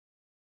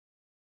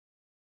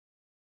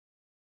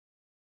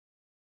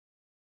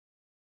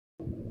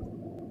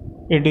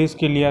It is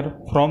clear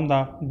from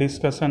the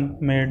discussion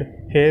made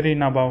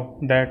herein above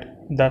that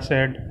the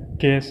said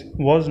case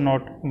was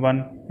not one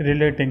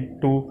relating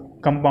to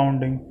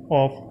compounding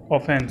of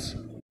offence.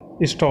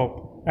 Stop.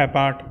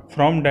 Apart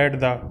from that,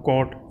 the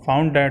court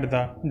found that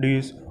the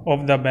dues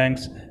of the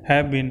banks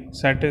have been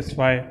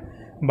satisfied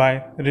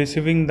by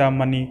receiving the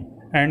money,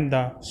 and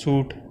the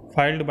suit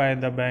filed by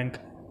the bank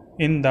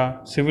in the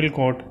civil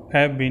court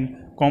have been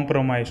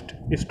compromised.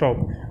 Stop.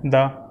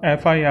 The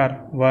FIR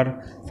were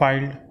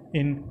filed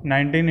in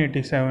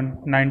 1987,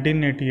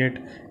 1988,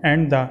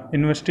 and the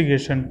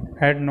investigation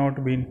had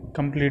not been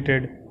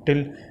completed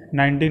till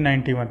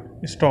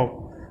 1991. Stop.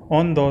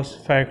 On those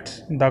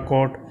facts, the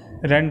court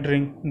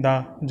rendering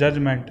the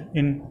judgment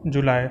in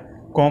July,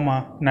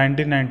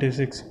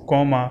 1996,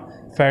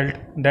 felt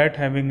that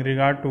having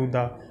regard to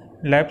the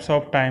lapse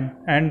of time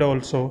and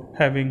also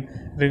having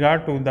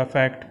regard to the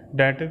fact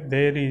that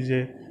there is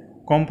a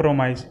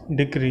compromise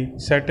decree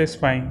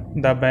satisfying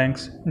the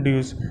bank's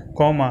dues,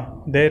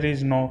 there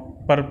is no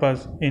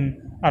purpose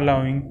in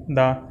allowing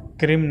the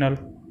criminal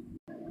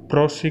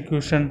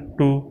prosecution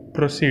to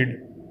proceed.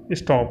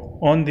 Stop.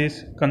 On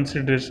this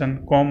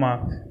consideration,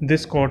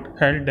 this court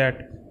held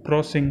that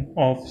prosing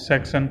of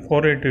section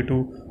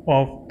 482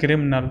 of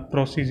Criminal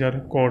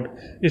Procedure Code.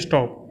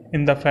 Stop.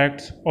 In the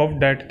facts of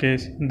that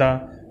case,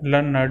 the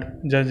learned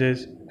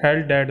judges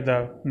held that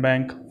the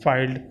bank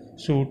filed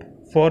suit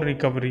for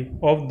recovery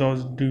of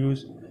those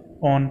dues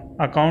on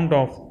account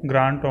of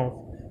grant of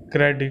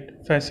credit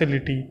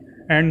facility,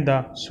 and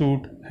the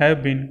suit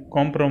have been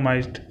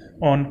compromised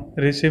on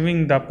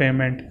receiving the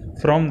payment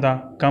from the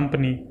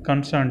company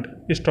concerned.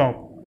 Stop.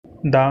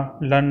 The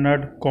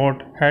learned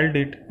court held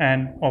it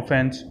an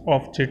offence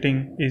of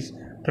cheating is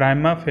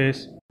prima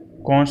facie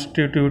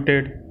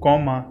constituted,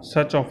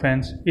 such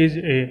offence is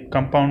a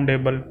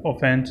compoundable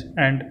offence,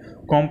 and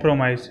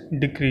compromise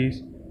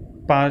decrees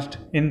passed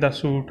in the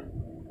suit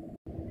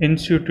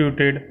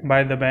instituted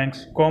by the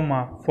banks,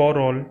 for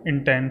all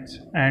intents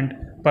and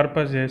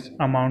purposes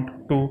amount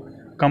to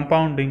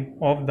compounding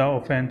of the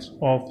offence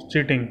of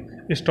cheating.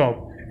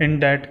 Stop. In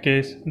that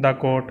case, the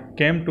court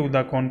came to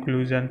the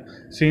conclusion,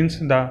 since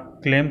the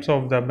claims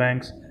of the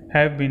banks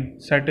have been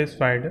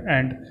satisfied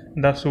and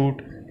the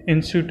suit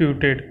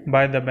instituted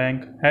by the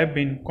bank have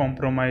been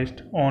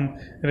compromised on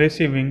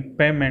receiving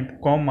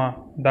payment,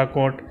 the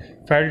court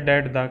felt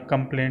that the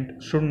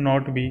complaint should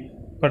not be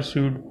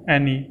pursued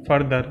any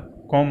further,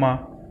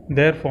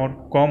 therefore,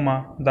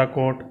 the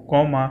court,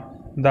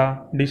 the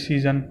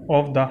decision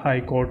of the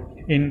High Court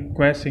in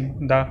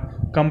quashing the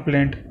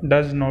complaint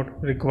does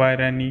not require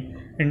any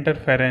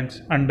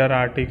interference under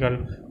Article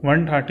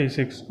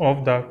 136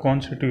 of the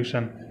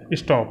Constitution.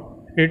 Stop.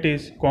 It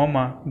is,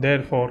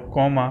 therefore,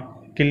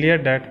 clear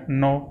that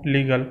no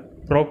legal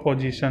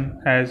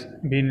proposition has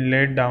been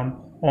laid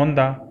down on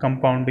the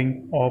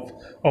compounding of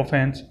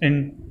offence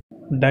in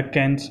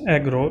Deccan's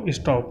Agro.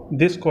 Stop.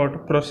 This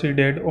court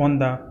proceeded on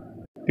the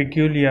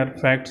peculiar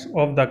facts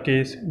of the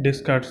case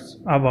discussed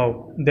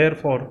above.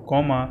 Therefore,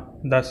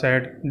 the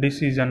said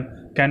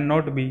decision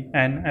cannot be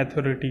an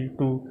authority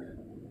to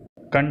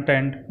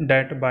contend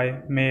that by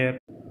mere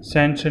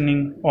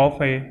sanctioning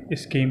of a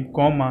scheme,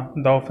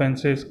 the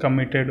offences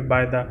committed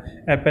by the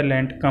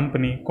appellant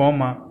company,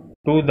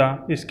 to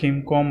the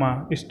scheme,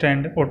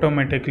 stand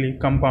automatically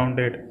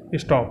compounded.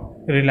 Stop.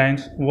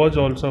 Reliance was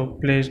also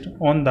placed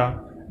on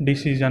the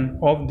decision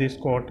of this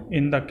court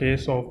in the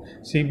case of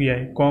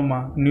CBI,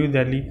 New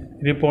Delhi,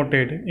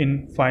 reported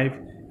in 5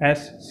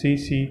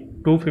 SCC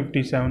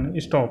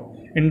 257. Stop.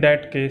 In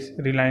that case,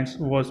 reliance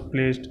was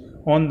placed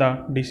on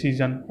the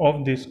decision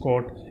of this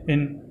court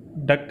in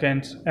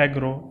Deccan's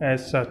Agro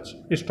as such.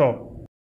 Stop.